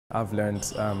I've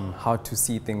learned how to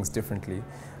see things differently,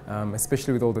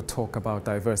 especially with all the talk about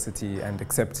diversity and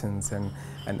acceptance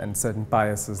and certain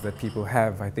biases that people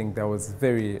have. I think it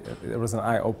was an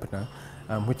eye-opener,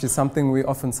 which is something we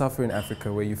often suffer in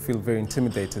Africa, where you feel very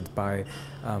intimidated by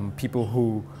people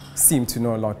who seem to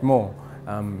know a lot more,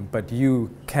 but you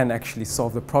can actually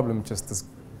solve the problem just as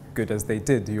good as they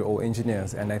did. You're all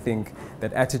engineers, and I think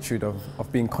that attitude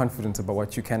of being confident about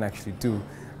what you can actually do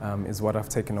is what I've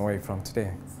taken away from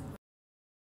today.